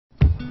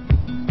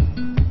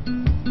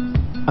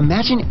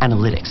Imagine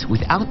analytics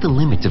without the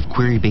limits of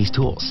query-based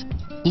tools.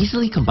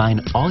 Easily combine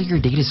all your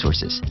data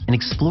sources and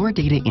explore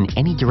data in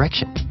any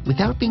direction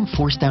without being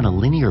forced down a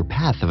linear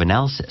path of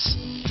analysis.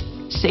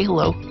 Say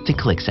hello to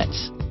Qlik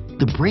Sense,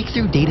 the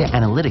breakthrough data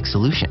analytics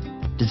solution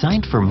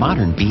designed for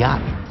modern BI.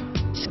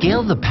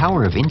 Scale the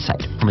power of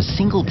insight from a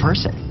single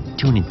person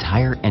to an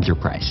entire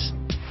enterprise.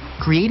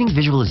 Creating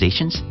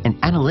visualizations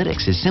and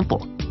analytics is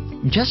simple.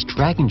 Just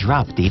drag and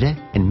drop data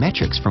and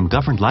metrics from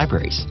governed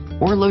libraries,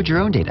 or load your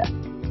own data,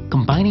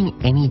 combining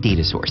any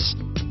data source,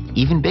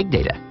 even big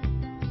data.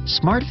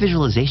 Smart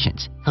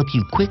visualizations help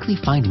you quickly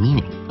find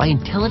meaning by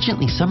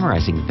intelligently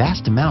summarizing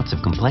vast amounts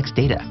of complex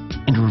data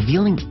and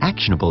revealing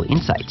actionable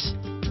insights.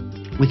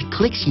 With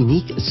Qlik's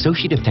unique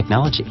associative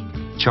technology,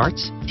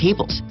 charts,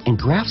 tables, and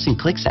graphs in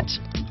Qlik Sense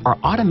are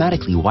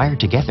automatically wired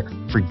together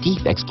for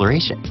deep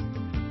exploration.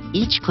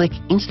 Each click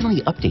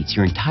instantly updates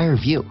your entire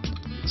view,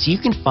 so you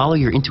can follow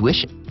your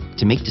intuition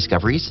to make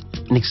discoveries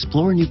and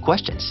explore new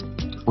questions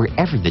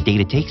wherever the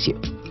data takes you.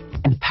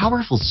 And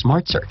powerful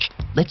Smart Search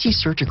lets you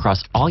search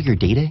across all your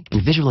data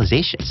and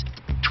visualizations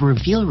to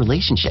reveal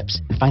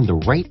relationships and find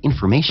the right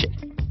information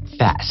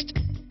fast.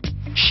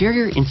 Share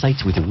your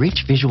insights with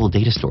rich visual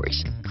data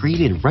stories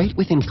created right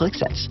within Qlik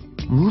Sense,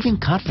 moving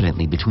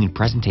confidently between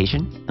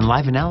presentation and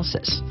live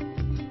analysis.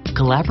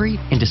 Collaborate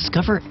and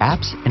discover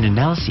apps and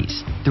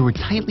analyses through a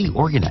tightly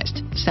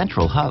organized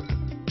central hub.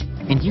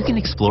 And you can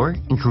explore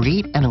and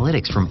create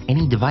analytics from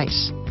any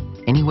device,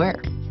 anywhere.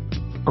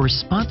 A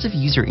responsive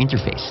user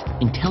interface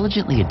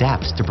intelligently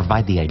adapts to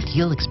provide the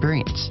ideal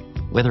experience,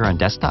 whether on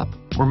desktop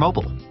or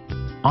mobile,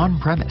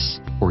 on-premise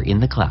or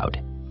in the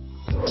cloud.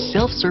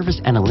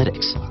 Self-service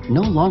analytics no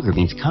longer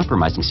means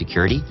compromising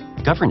security,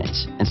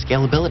 governance, and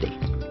scalability.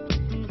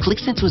 Qlik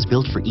Sense was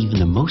built for even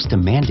the most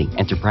demanding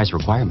enterprise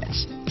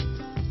requirements.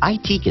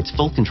 IT gets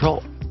full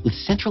control with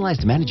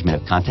centralized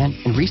management of content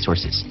and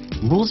resources,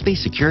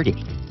 rules-based security,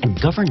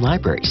 and governed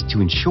libraries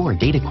to ensure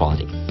data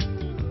quality.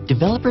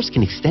 Developers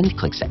can extend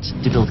Qlik Sense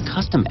to build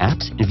custom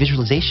apps and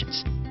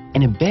visualizations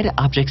and embed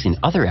objects in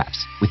other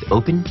apps with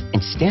open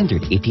and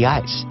standard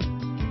APIs.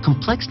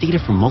 Complex data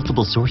from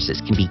multiple sources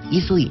can be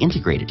easily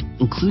integrated,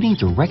 including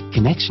direct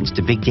connections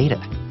to big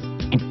data.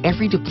 And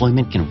every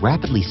deployment can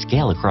rapidly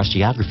scale across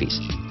geographies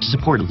to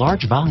support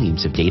large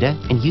volumes of data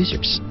and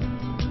users.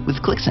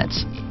 With Qlik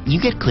Sense,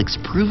 you get Qlik's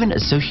proven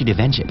associative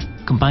engine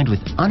combined with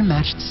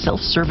unmatched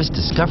self-service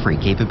discovery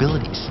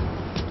capabilities.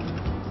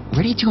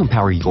 Ready to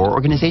empower your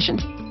organization?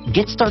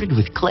 Get started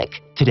with Qlik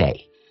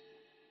today.